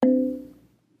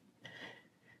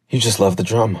You just love the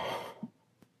drama.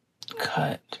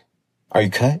 Cut. Are you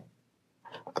cut?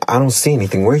 I don't see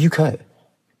anything. Where are you cut?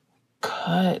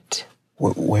 Cut.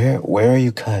 Where are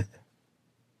you cut?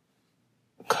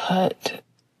 Cut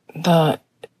the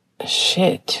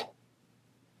shit.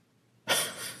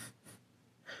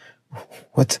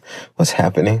 What's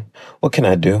happening? What can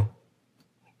I do?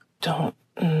 Don't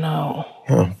know.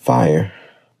 You're on fire.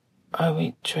 Are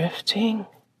we drifting?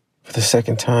 For the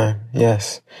second time,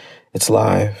 yes. It's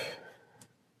live.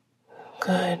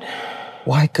 Good.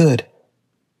 Why good?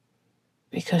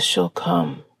 Because she'll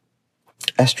come.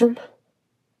 Estrom?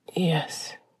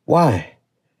 Yes. Why?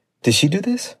 Did she do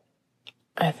this?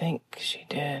 I think she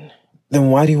did. Then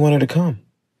why do you want her to come?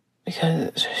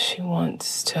 Because she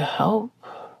wants to help.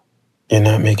 You're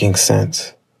not making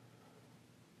sense.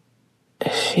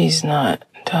 She's not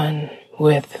done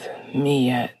with me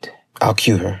yet. I'll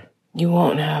cue her. You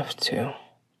won't have to.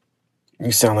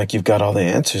 You sound like you've got all the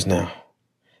answers now.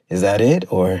 Is that it?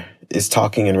 Or is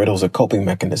talking in riddles a coping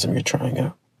mechanism you're trying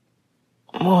out?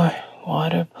 More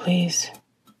water, please.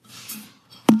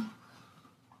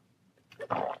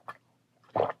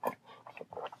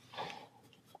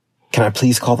 Can I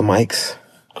please call the mics?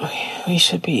 We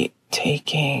should be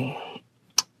taking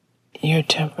your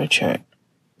temperature.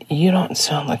 You don't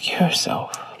sound like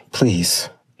yourself. Please.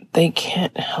 They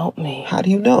can't help me. How do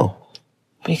you know?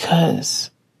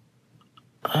 Because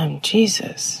I'm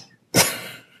Jesus.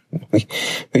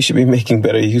 We should be making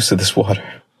better use of this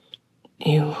water.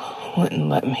 You wouldn't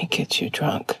let me get you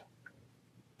drunk.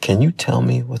 Can you tell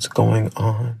me what's going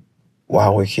on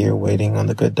while we're here waiting on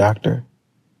the good doctor?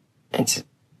 It's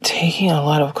taking a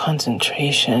lot of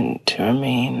concentration to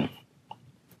remain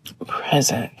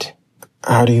present.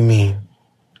 How do you mean?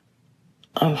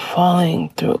 I'm falling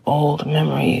through old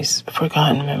memories,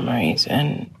 forgotten memories,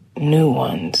 and new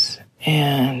ones,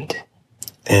 and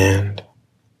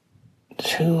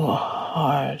too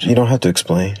hard. You don't have to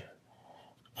explain.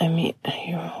 I mean,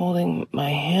 you're holding my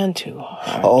hand too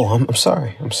hard. Oh, I'm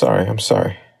sorry. I'm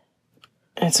sorry.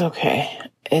 It's okay.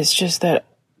 It's just that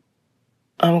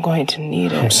I'm going to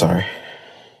need it. I'm sorry.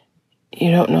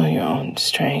 You don't know your own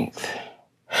strength.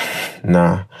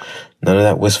 Nah, none of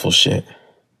that wistful shit.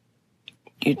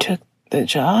 You took the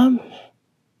job?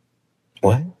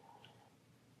 What?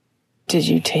 Did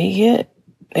you take it?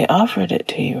 They offered it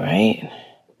to you, right?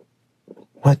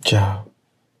 What job?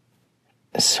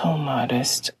 So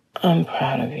modest. I'm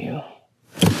proud of you.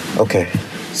 Okay,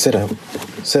 sit up.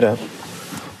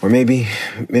 Or maybe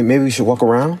we should walk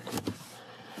around?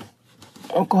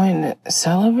 We're going to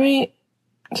celebrate?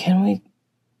 Can we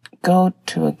go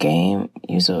to a game?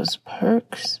 Use those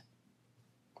perks?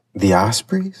 The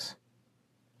Ospreys?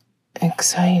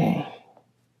 Exciting.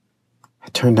 I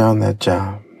turned down that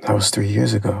job. That was 3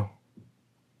 years ago.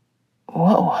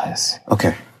 What was?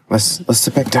 Okay, let's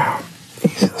sit back down.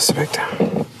 Easy, let's sit back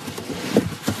down.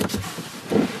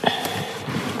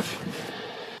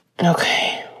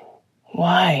 Okay.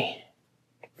 Why?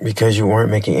 Because you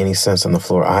weren't making any sense on the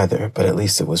floor either, but at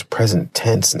least it was present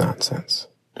tense nonsense.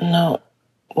 No.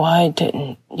 Why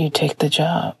didn't you take the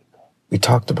job? We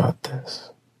talked about this.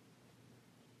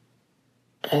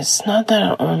 It's not that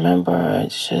I don't remember,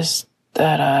 it's just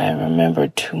that I remember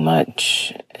too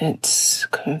much. It's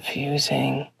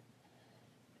confusing.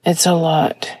 It's a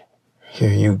lot.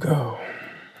 Here you go.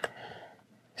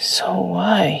 So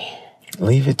why?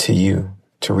 Leave it to you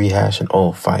to rehash an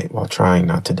old fight while trying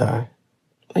not to die.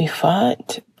 We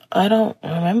fought? I don't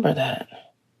remember that.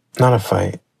 Not a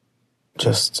fight,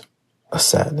 just a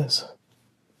sadness,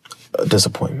 a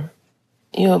disappointment.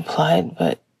 You applied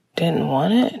but didn't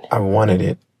want it? I wanted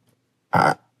it.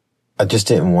 I just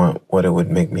didn't want what it would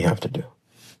make me have to do.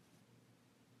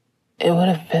 It would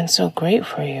have been so great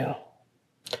for you.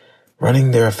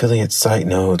 Running their affiliate site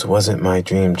nodes wasn't my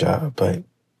dream job, but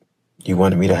you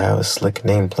wanted me to have a slick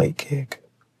nameplate gig.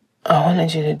 I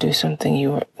wanted you to do something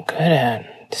you were good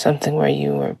at, something where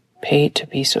you were paid to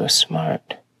be so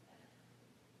smart.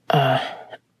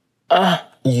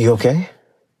 You okay?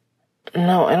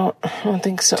 No, I don't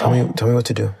think so. Tell me what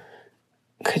to do.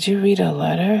 Could you read a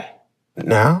letter?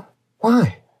 Now?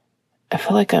 Why? I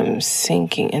feel like I'm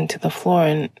sinking into the floor,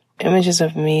 and images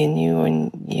of me and you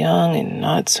and young and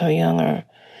not so young are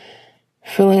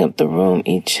filling up the room,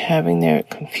 each having their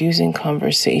confusing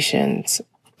conversations.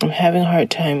 I'm having a hard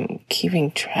time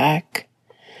keeping track.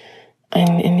 I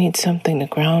need something to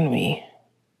ground me.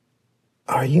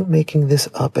 Are you making this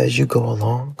up as you go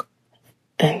along?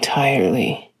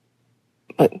 Entirely.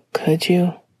 But could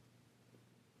you?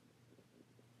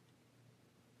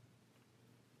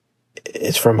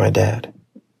 It's from my dad.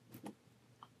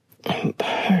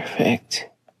 Perfect.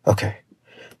 Okay.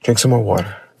 Drink some more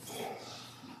water.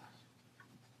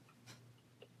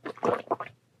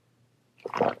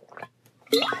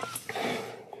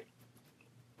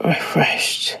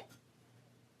 refreshed.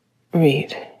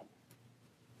 Read.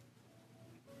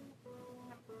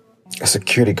 A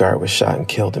security guard was shot and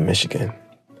killed in Michigan.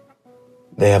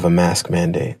 They have a mask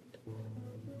mandate.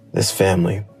 This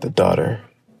family, the daughter,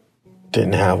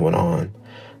 didn't have one on.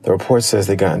 The report says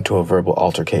they got into a verbal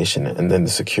altercation, and then the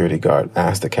security guard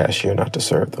asked the cashier not to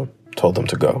serve them, told them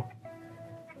to go.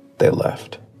 They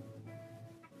left.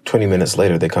 20 minutes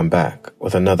later, they come back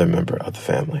with another member of the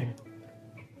family.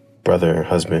 Brother,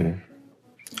 husband,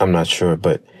 I'm not sure,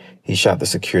 but he shot the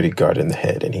security guard in the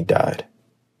head and he died.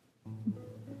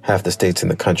 Half the states in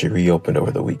the country reopened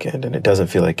over the weekend, and it doesn't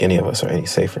feel like any of us are any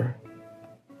safer.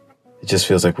 It just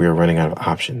feels like we are running out of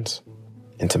options,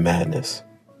 into madness.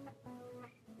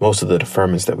 Most of the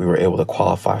deferments that we were able to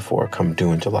qualify for come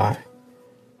due in July,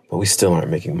 but we still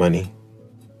aren't making money.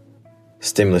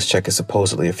 Stimulus check is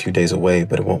supposedly a few days away,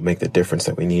 but it won't make the difference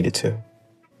that we need it to.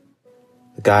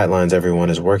 The guidelines everyone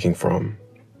is working from,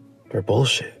 they're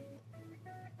bullshit.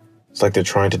 It's like they're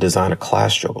trying to design a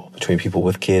class struggle between people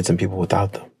with kids and people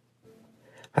without them.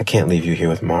 I can't leave you here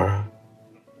with Mara.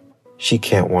 She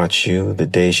can't watch you the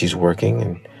day she's working,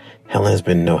 and Helen has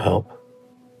been no help.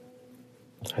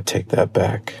 I take that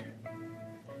back.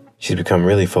 She's become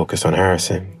really focused on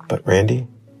Harrison, but Randy?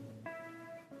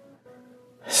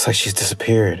 It's like she's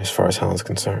disappeared as far as Helen's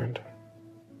concerned.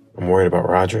 I'm worried about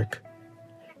Roderick.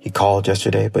 He called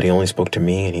yesterday, but he only spoke to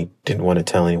me and he didn't want to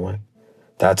tell anyone.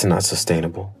 That's not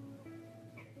sustainable.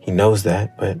 He knows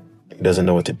that, but he doesn't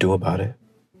know what to do about it.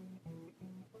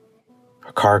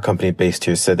 A car company based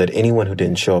here said that anyone who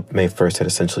didn't show up May 1st had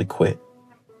essentially quit.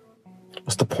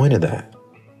 What's the point of that?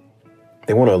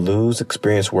 They want to lose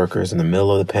experienced workers in the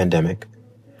middle of the pandemic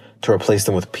to replace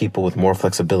them with people with more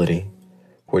flexibility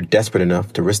who are desperate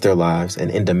enough to risk their lives and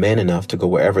in demand enough to go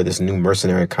wherever this new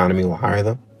mercenary economy will hire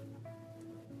them?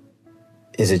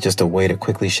 Is it just a way to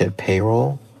quickly shed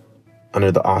payroll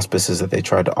under the auspices that they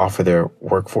tried to offer their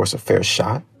workforce a fair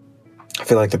shot? I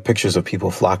feel like the pictures of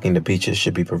people flocking to beaches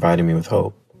should be providing me with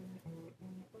hope.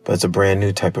 But it's a brand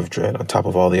new type of dread on top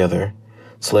of all the other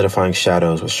solidifying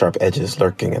shadows with sharp edges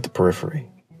lurking at the periphery.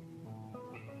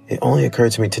 It only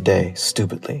occurred to me today,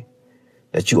 stupidly,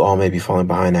 that you all may be falling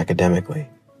behind academically.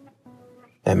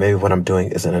 That maybe what I'm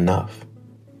doing isn't enough.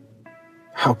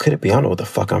 How could it be? I don't know what the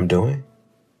fuck I'm doing.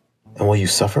 And will you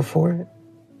suffer for it?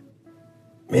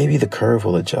 Maybe the curve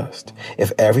will adjust.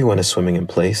 If everyone is swimming in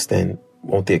place, then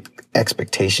won't the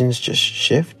expectations just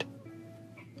shift?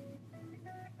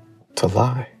 It's a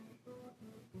lie.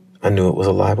 I knew it was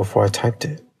a lie before I typed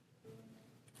it.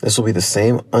 This will be the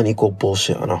same unequal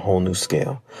bullshit on a whole new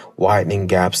scale, widening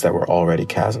gaps that were already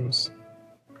chasms.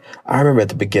 I remember at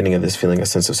the beginning of this feeling a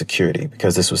sense of security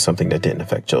because this was something that didn't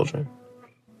affect children.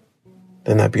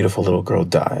 Then that beautiful little girl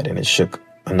died and it shook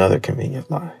another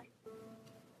convenient lie.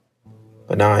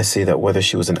 But now I see that whether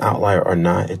she was an outlier or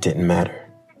not, it didn't matter.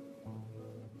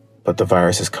 But the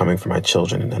virus is coming for my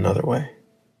children in another way.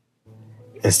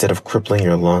 Instead of crippling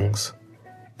your lungs,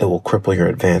 it will cripple your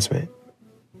advancement,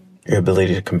 your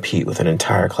ability to compete with an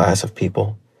entire class of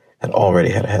people that already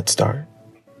had a head start.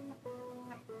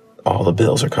 All the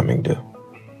bills are coming due.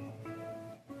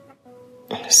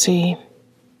 See,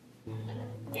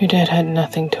 your dad had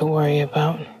nothing to worry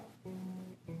about.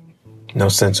 No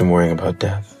sense in worrying about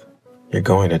death. You're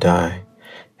going to die.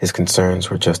 His concerns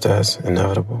were just as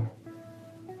inevitable.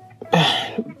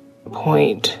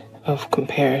 Point of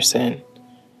comparison,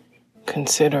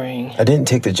 considering. I didn't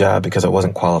take the job because I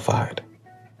wasn't qualified.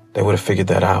 They would have figured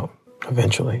that out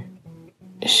eventually.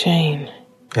 Shane.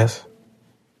 Yes?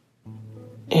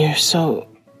 You're so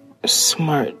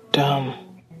smart, dumb.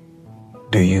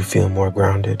 Do you feel more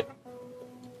grounded?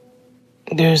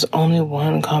 There's only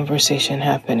one conversation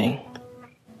happening.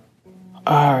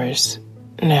 Ours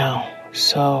now,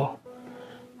 so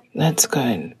that's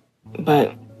good.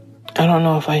 But I don't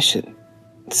know if I should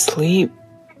sleep,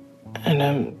 and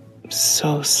I'm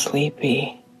so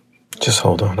sleepy. Just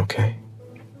hold on, okay?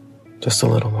 Just a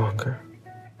little longer.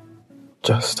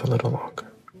 Just a little longer.